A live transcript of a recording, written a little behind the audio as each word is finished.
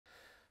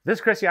This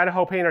is Chris, the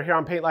Idaho Painter here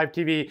on Paint Live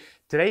TV.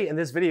 Today in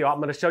this video, I'm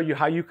going to show you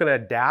how you can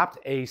adapt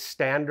a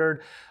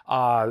standard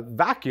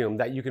vacuum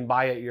that you can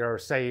buy at your,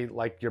 say,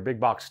 like your big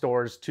box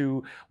stores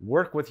to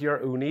work with your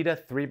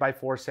Uneeda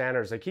 3x4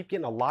 sanders. I keep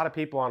getting a lot of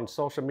people on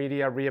social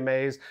media,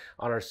 ReAmaze,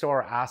 on our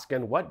store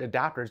asking, what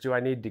adapters do I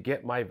need to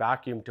get my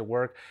vacuum to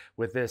work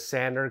with this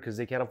sander, because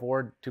they can't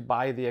afford to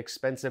buy the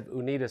expensive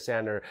Uneeda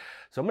sander.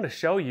 So I'm going to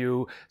show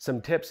you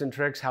some tips and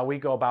tricks how we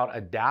go about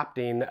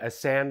adapting a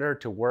sander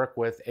to work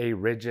with a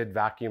rigid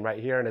vacuum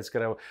right here, and it's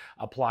going to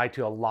apply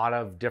to a lot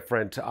of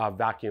different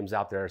vacuums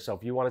out there. So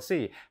if you want to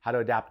see how to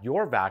adapt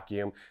your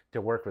vacuum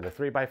to work with a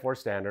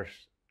 3x4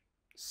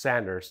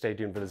 sander, stay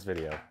tuned for this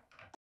video.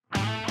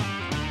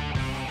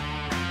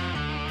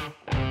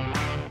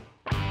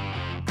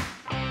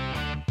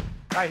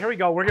 All right, here we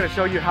go. We're going to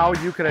show you how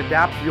you can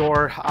adapt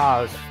your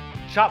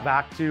shop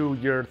vac to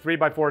your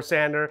 3x4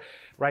 sander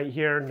right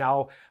here.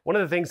 Now, one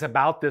of the things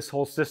about this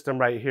whole system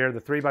right here, the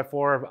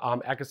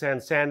 3x4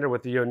 EcoSand sander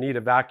with the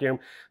Uneeda vacuum,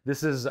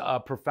 this is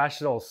a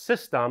professional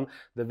system.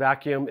 The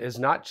vacuum is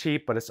not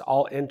cheap, but it's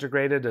all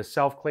integrated, a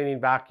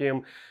self-cleaning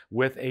vacuum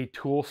with a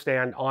tool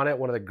stand on it.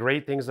 One of the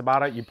great things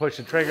about it, you push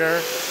the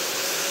trigger,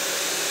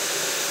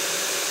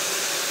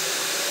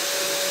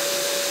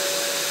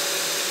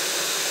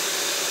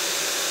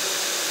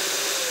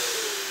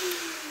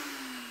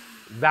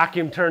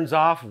 vacuum turns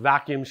off,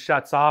 vacuum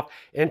shuts off.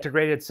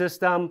 Integrated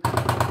system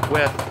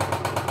with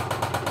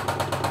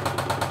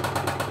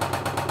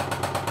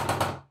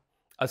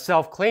a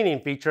self-cleaning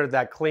feature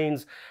that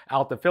cleans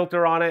out the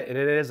filter on it, and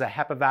it is a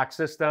HEPA vac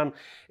system.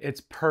 It's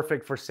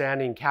perfect for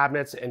sanding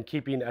cabinets and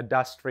keeping a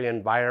dust-free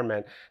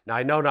environment. Now,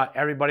 I know not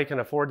everybody can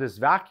afford this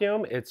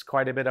vacuum. It's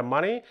quite a bit of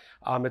money.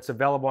 It's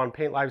available on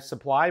Paint Live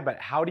Supply, but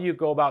how do you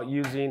go about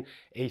using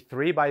a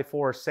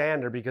 3x4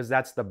 sander? Because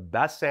that's the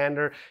best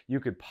sander you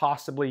could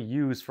possibly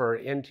use for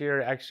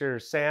interior, exterior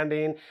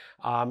sanding,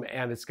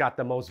 and it's got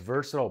the most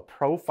versatile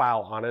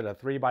profile on it, a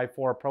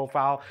 3x4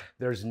 profile.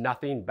 There's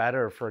nothing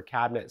better for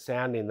cabinet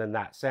sanding than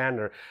that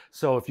sander.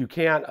 So if you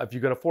can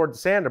afford the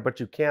sander, but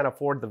you can't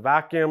afford the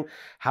vacuum,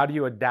 how do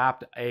you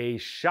adapt a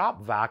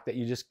shop vac that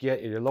you just get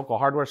at your local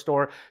hardware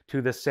store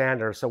to the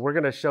sander? So we're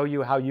going to show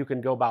you how you can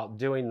go about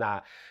doing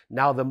that.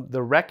 Now,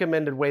 the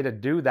recommended way to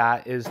do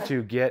that is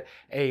to get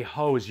a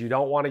hose. You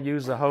don't want to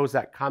use the hose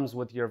that comes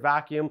with your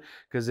vacuum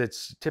because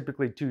it's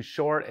typically too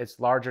short. It's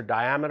larger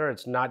diameter.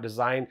 It's not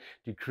designed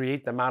to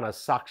create the amount of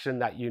suction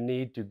that you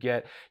need to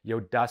get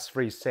your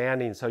dust-free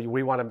sanding. So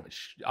we want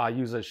to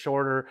use a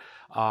shorter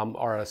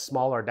or a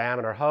smaller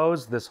diameter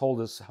hose. This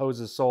hose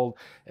is sold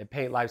at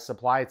Paint Live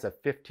Supply. It's a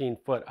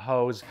 15-foot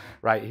hose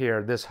right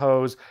here. This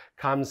hose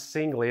comes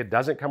singly. It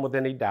doesn't come with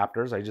any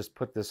adapters. I just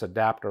put this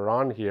adapter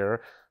on here a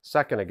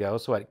second ago.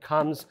 So it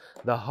comes,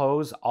 the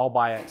hose, all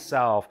by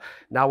itself.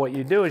 Now what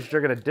you do is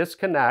you're going to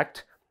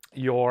disconnect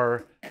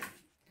your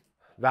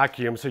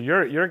vacuum. So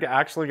you're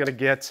actually going to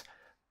get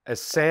a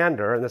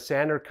sander, and the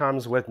sander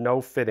comes with no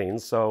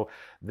fittings. So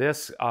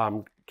this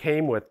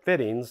came with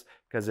fittings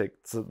because it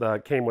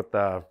came with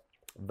the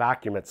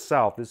vacuum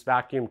itself. This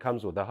vacuum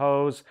comes with a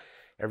hose,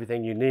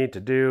 everything you need to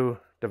do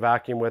to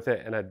vacuum with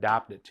it and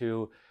adapt it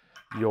to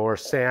your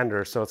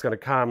sander. So it's going to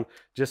come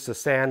just a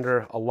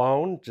sander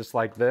alone, just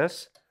like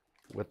this,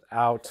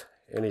 without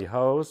any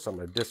hose. So I'm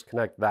going to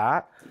disconnect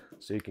that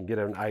so you can get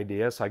an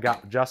idea. So I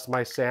got just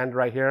my sander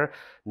right here.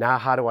 Now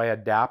how do I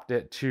adapt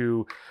it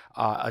to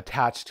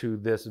attach to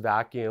this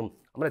vacuum?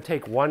 I'm going to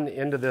take one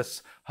end of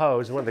this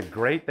hose. And one of the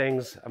great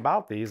things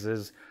about these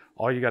is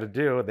all you got to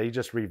do, they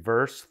just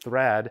reverse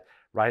thread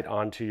right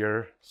onto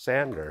your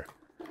sander.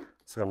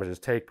 So I'm going to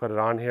just put it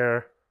on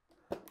here,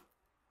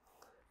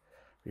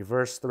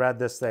 reverse thread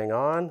this thing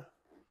on,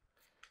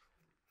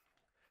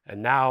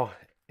 and now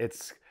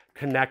it's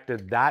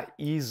connected that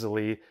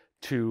easily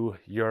to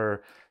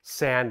your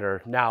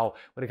sander. Now,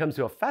 when it comes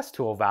to a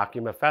Festool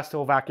vacuum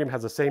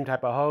has the same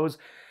type of hose,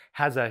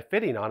 has a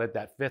fitting on it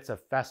that fits a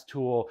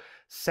Festool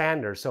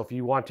sander. So if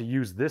you want to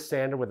use this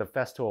sander with a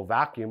Festool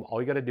vacuum, all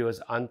you got to do is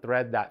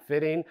unthread that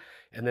fitting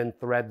and then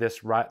thread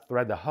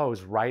the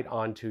hose right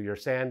onto your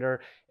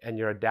sander, and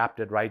you're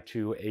adapted right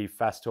to a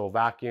Festool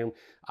vacuum.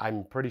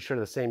 I'm pretty sure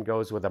the same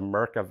goes with a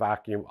Mirka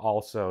vacuum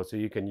also. So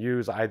you can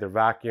use either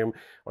vacuum,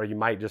 or you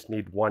might just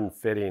need one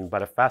fitting.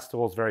 But a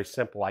Festool is very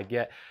simple. I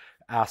get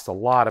asked a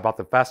lot about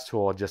the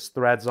Festool. It just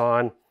threads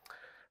on,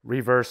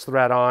 reverse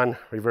thread on,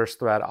 reverse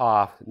thread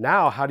off.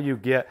 Now, how do you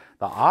get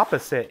the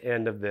opposite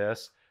end of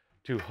this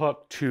to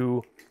hook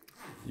to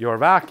your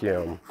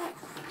vacuum?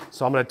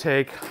 So I'm going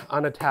to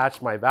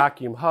unattach my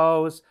vacuum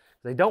hose.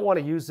 I don't want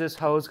to use this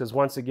hose because,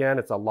 once again,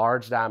 it's a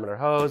large diameter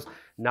hose,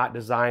 not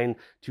designed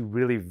to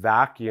really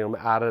vacuum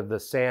out of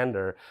the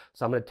sander.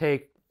 So I'm going to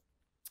take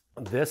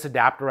this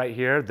adapter right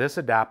here. This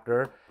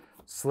adapter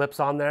slips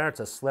on there.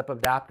 It's a slip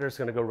adapter. It's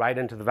going to go right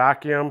into the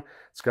vacuum.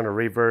 It's going to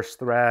reverse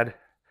thread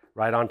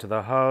right onto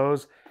the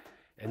hose,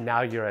 and now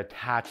you're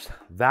attached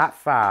that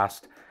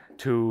fast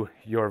to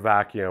your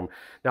vacuum.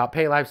 Now at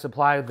Paint Live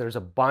Supply, there's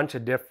a bunch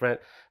of different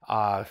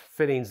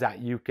fittings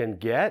that you can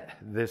get.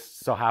 This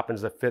so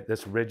happens to fit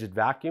this rigid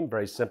vacuum,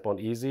 very simple and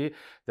easy.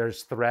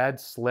 There's thread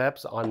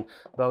slips on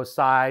both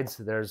sides.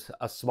 There's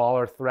a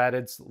smaller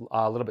threaded,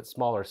 a little bit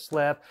smaller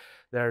slip.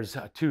 There's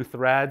 2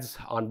 threads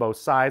on both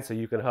sides, so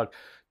you can hook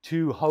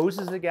 2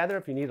 hoses together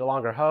if you need a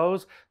longer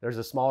hose. There's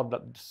a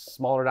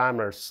smaller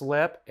diameter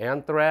slip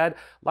and thread, a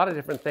lot of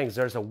different things.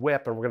 There's a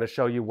whip, and we're gonna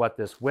show you what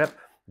this whip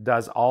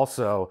does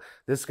also.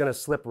 This is gonna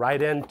slip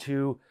right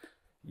into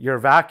your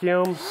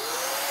vacuum,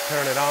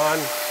 turn it on,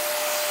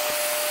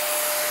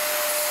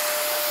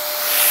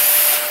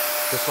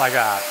 just like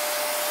that.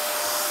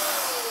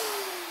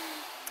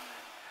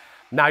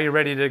 Now you're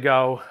ready to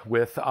go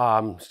with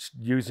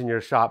using your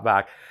shop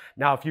vac.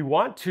 Now, if you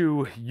want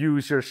to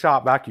use your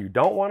shop vac, you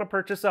don't want to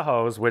purchase a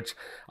hose, which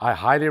I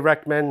highly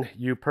recommend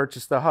you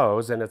purchase the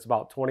hose, and it's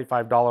about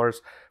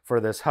 $25 for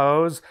this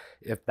hose.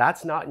 If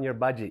that's not in your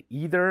budget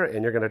either,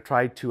 and you're going to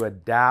try to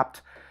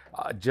adapt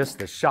just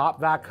the shop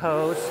vac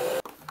hose,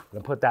 I'm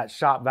going to put that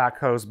shop vac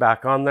hose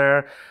back on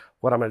there.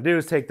 What I'm going to do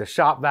is take the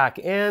shop vac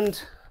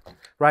end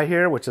right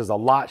here, which is a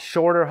lot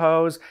shorter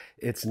hose.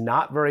 It's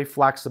not very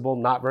flexible,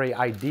 not very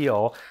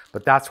ideal,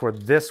 but that's where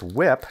this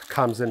whip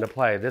comes into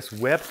play. This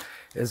whip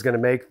is going to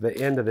make the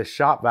end of the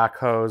shop vac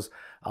hose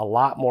a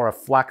lot more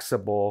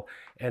flexible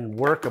and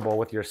workable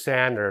with your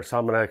sander.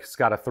 So it's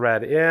got a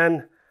thread in.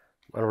 I'm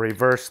going to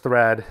reverse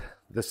thread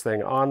this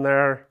thing on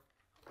there.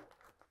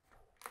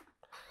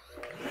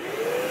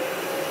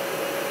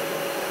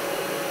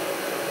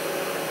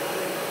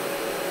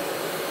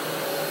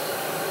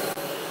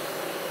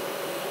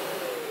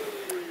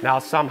 Now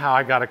somehow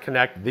I got to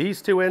connect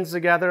these 2 ends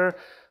together.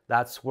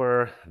 That's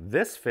where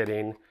this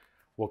fitting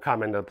will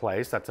come into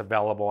place. That's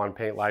available on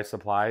Paint Life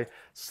Supply.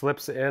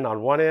 Slips in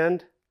on one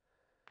end,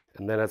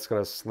 and then it's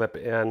going to slip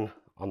in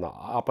on the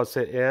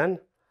opposite end,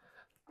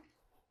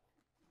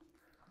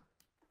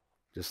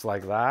 just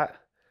like that.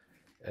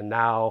 And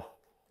now,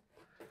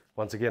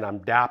 once again, I'm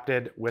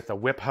adapted with a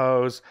whip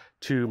hose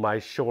to my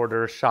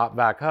shorter shop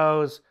vac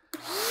hose.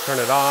 Turn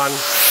it on.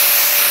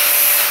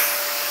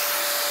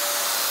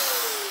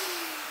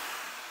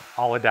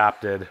 All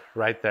adapted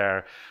right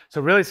there. So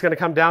really it's going to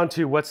come down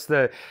to what's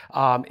the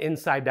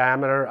inside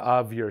diameter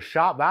of your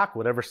shop vac,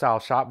 whatever style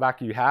shop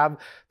vac you have.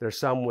 There's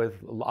some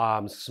with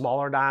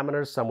smaller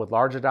diameters, some with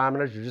larger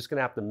diameters. You're just going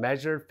to have to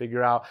measure,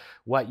 figure out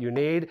what you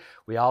need.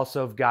 We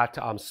also have got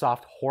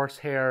soft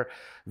horsehair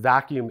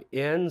vacuum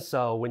in,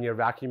 so when you're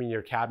vacuuming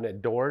your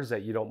cabinet doors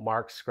that you don't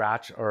mark,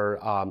 scratch,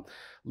 or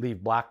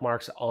leave black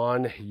marks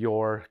on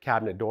your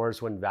cabinet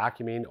doors when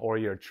vacuuming, or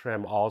your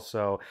trim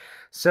also.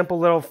 Simple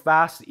little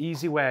fast,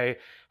 easy way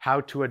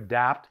how to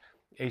adapt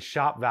a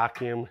shop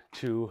vacuum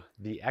to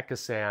the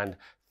EchoSand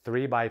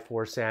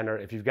 3x4 sander.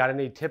 If you've got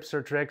any tips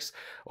or tricks,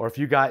 or if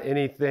you got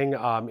anything,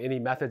 any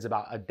methods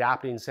about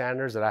adapting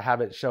sanders that I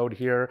haven't showed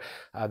here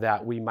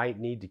that we might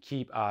need to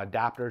keep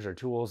adapters or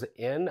tools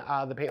in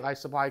the Paint Life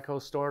Supply Co.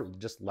 store,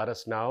 just let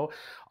us know.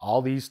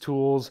 All these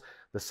tools,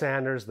 the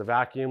sanders, the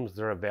vacuums,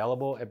 they're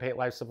available at Paint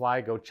Life Supply.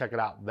 Go check it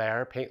out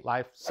there,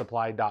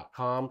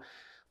 paintlifesupply.com.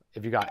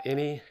 If you got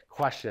any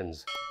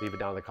questions, leave it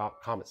down in the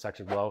comment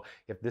section below.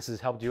 If this has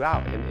helped you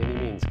out in any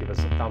means, give us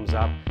a thumbs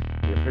up.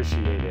 We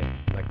appreciate it.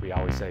 Like we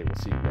always say, we'll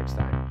see you next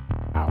time.